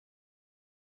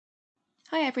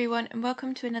Hi everyone and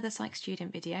welcome to another Psych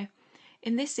Student video.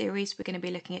 In this series we're going to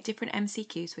be looking at different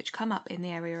MCQs which come up in the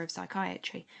area of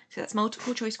psychiatry. So that's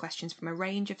multiple choice questions from a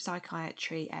range of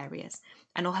psychiatry areas,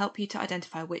 and will help you to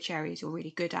identify which areas you're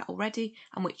really good at already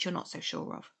and which you're not so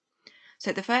sure of.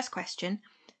 So the first question,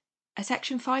 a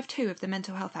section 5.2 of the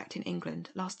Mental Health Act in England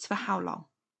lasts for how long?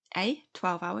 A.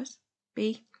 12 hours,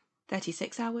 B.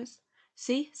 36 hours,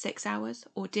 C. 6 hours,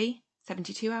 or D.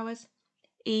 72 hours,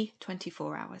 E.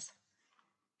 24 hours.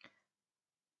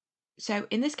 So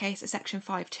in this case, a section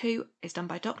 5.2 is done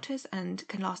by doctors and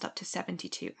can last up to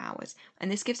 72 hours. And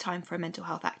this gives time for a mental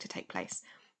health act to take place.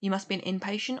 You must be an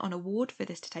inpatient on a ward for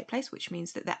this to take place, which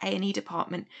means that the A&E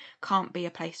department can't be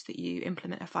a place that you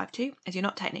implement a 5.2, as you're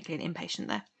not technically an inpatient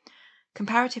there.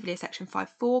 Comparatively, a section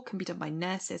 5.4 can be done by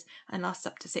nurses and lasts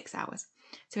up to 6 hours.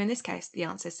 So in this case, the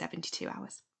answer is 72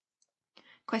 hours.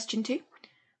 Question 2.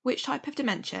 Which type of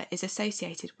dementia is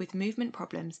associated with movement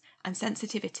problems and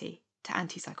sensitivity to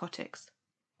antipsychotics?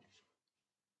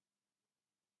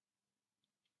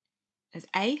 There's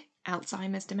A.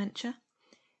 Alzheimer's dementia,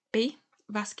 B.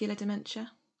 Vascular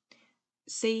dementia,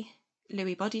 C.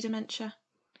 Lewy body dementia,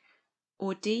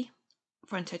 or D.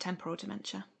 Frontotemporal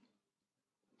dementia.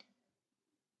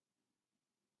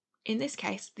 In this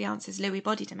case, the answer is Lewy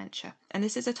body dementia, and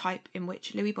this is a type in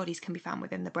which Lewy bodies can be found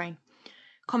within the brain.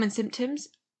 Common symptoms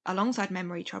alongside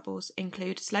memory troubles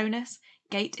include slowness,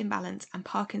 gait imbalance, and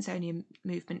Parkinsonian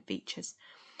movement features.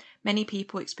 Many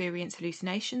people experience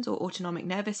hallucinations or autonomic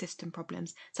nervous system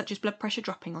problems, such as blood pressure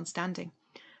dropping on standing.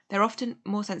 They're often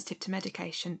more sensitive to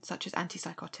medication, such as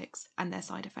antipsychotics, and their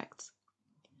side effects.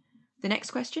 The next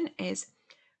question is,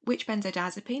 which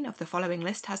benzodiazepine of the following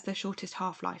list has the shortest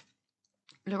half-life?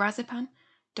 Lorazepam,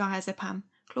 diazepam,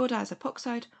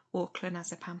 chlordiazepoxide, or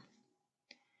clonazepam?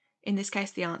 In this case,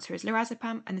 the answer is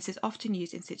lorazepam, and this is often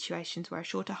used in situations where a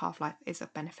shorter half-life is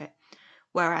of benefit,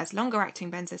 whereas longer-acting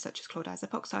benzos such as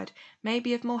chlordiazepoxide may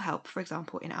be of more help, for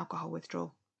example, in alcohol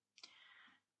withdrawal.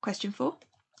 Question 4.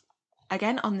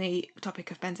 Again, on the topic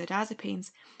of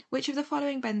benzodiazepines, which of the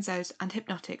following benzos and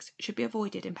hypnotics should be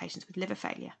avoided in patients with liver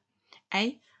failure?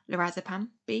 A. Lorazepam,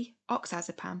 B.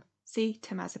 Oxazepam, C.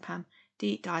 Temazepam,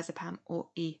 D. Diazepam, or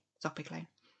E. Zopiclone.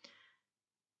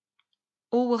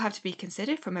 All will have to be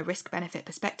considered from a risk-benefit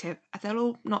perspective, as they'll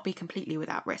all not be completely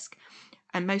without risk,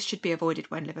 and most should be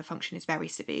avoided when liver function is very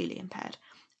severely impaired.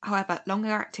 However,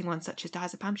 longer-acting ones such as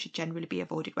diazepam should generally be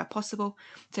avoided where possible,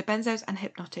 so benzos and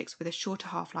hypnotics with a shorter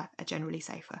half-life are generally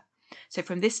safer. So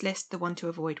from this list, the one to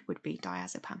avoid would be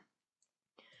diazepam.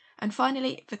 And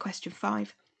finally, for question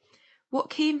 5, what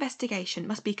key investigation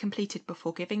must be completed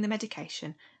before giving the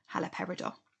medication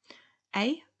haloperidol?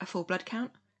 A. A full blood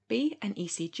count, B. An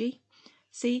ECG,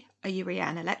 C. A urea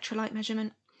and electrolyte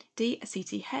measurement, D. A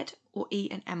CT head, or E.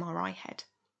 An MRI head.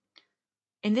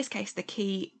 In this case, the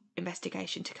key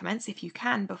investigation to commence, if you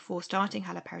can, before starting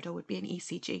haloperidol would be an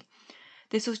ECG.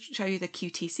 This will show you the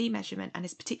QTc measurement and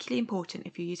is particularly important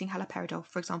if you're using haloperidol,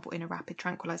 for example, in a rapid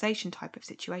tranquilization type of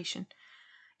situation.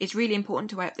 It's really important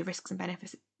to weigh up the risks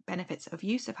and benefits of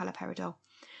use of haloperidol,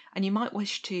 and you might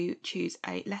wish to choose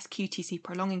a less QTc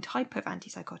prolonging type of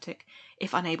antipsychotic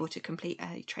if unable to complete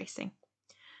early tracing.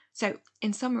 So,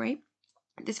 in summary,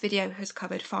 this video has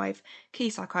covered 5 key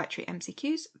psychiatry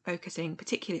MCQs, focusing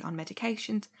particularly on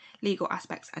medications, legal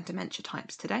aspects and dementia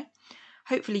types today.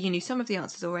 Hopefully you knew some of the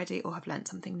answers already or have learnt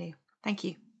something new. Thank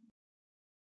you.